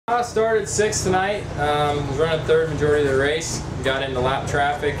I started 6th tonight. Was running 3rd majority of the race. Got into lap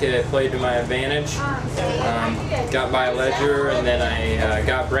traffic. It played to my advantage. Got by Ledger, and then I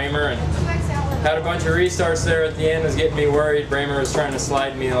got Bramer, and had a bunch of restarts there at the end. It was getting me worried. Bramer was trying to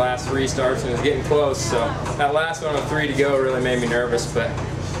slide me the last restarts, and it was getting close. So that last one with 3 to go really made me nervous. But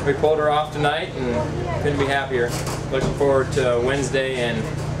we pulled her off tonight, and couldn't be happier. Looking forward to Wednesday in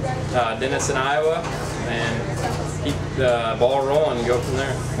Denison, Iowa, and keep the ball rolling and go from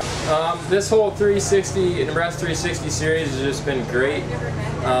there. This whole 360, Nebraska 360 series has just been great.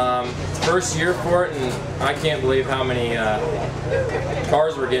 First year for it, and I can't believe how many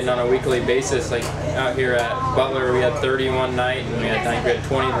cars we're getting on a weekly basis. Like out here at Butler, we had 31 night, and I think we had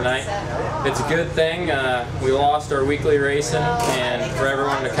 20 tonight. It's a good thing. We lost our weekly racing, and for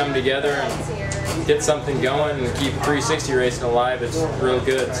everyone to come together and get something going and keep 360 racing alive, it's real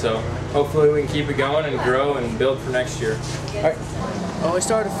good. So hopefully we can keep it going and grow and build for next year. All right. Well, we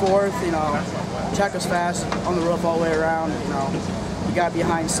started 4th, you know, track was fast on the roof all the way around, you know. We got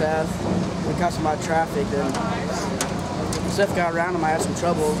behind Seth, we caught some odd traffic, and Seth got around him, I had some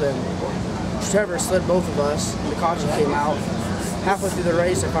troubles, and Trevor slid both of us, and the caution came out. Halfway through the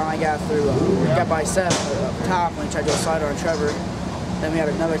race, I finally got through, got by Seth up top when he tried to go slider on Trevor. Then we had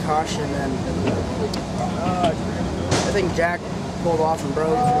another caution, and I think Jack pulled off and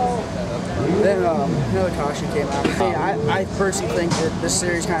broke. Then another caution came out. I personally think that this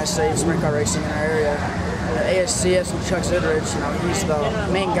series kind of saves sprint car racing in our area. At ASCS with Chuck Zidrich, you know, he's the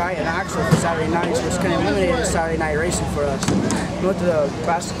main guy in Axel for Saturday nights, which kind of eliminated Saturday night racing for us. We went to the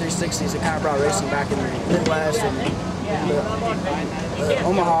Nebraska 360s and kind of brought racing back in the Midwest and the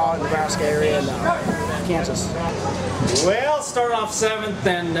Omaha, Nebraska area, and Kansas. Well, started off 7th,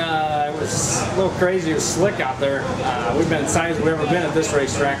 and it was a little crazy. It was slick out there. We've been as high as we've ever been at this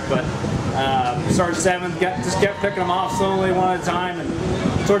racetrack, but started 7th, just kept picking them off slowly one at a time, and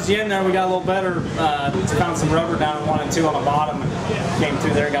towards the end there we got a little better. Found some rubber down in 1 and 2 on the bottom, and came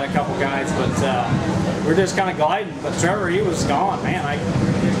through there, got a couple guys, but we're just kind of gliding. But Trevor, he was gone, man. I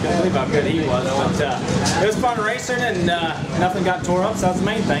can't believe how good he was. But it was fun racing, and nothing got tore up, so that's the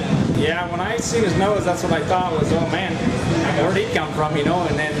main thing. Yeah, when I seen his nose, that's what I thought was, oh man, where'd he come from, you know?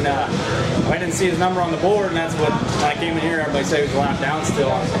 And then I didn't see his number on the board, and that's what, when I came in here, everybody said he was a lap down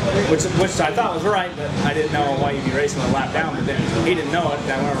still, which I thought was right, but I didn't know why you'd be racing with a lap down. But then he didn't know it,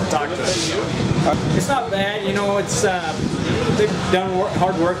 and I went over and talked to him. It's not bad, you know. It's they've done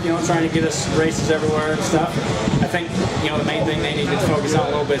hard work, you know, trying to get us races everywhere and stuff. I think, you know, the main thing they need to focus on a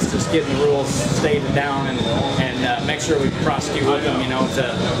little bit is just getting the rules stayed down and make sure we prosecute with them, you know,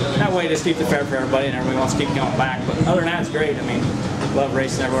 that way just keep it fair for everybody and everybody wants to keep going back. But other than that, it's great. I mean, love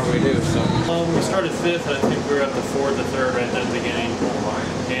racing everywhere we do. So we started 5th, and I think we were up to 4th or 3rd right at the beginning.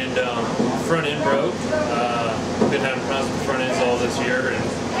 And front end broke. Been having problems with front ends all this year, and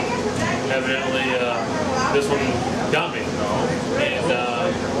evidently this one got me. And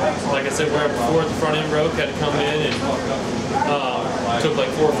like I said, we're up to 4th, the front end broke, had to come in and took like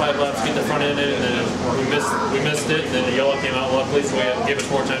 4 or 5 laps to get the front end in, and then we missed it, and then the yellow came out luckily, so we gave us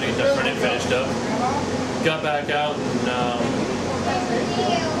more time to get that front end finished up. Got back out, and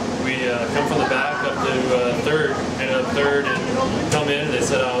we come from the back up to 3rd, ended up 3rd, and come in, and they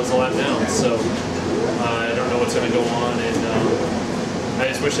said I was a lap down, so I don't know what's going to go on, and I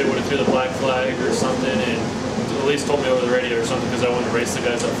just wish they would have threw the black flag or something, and at least told me over the radio or something, because I wanted to race the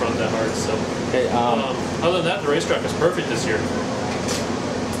guys up front that hard. So Okay, other than that, the racetrack is perfect this year.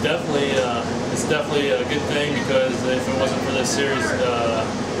 It's definitely a good thing, because if it wasn't for this series, there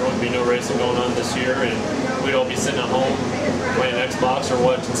wouldn't be no racing going on this year, and we'd all be sitting at home playing Xbox or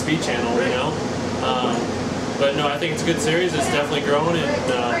watching Speed Channel, you know. But no, I think it's a good series. It's definitely growing, and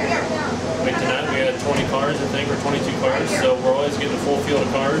like tonight we had 20 cars, I think, or 22 cars. So we're always getting a full field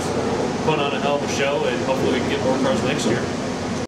of cars, putting on a hell of a show, and hopefully we can get more cars next year.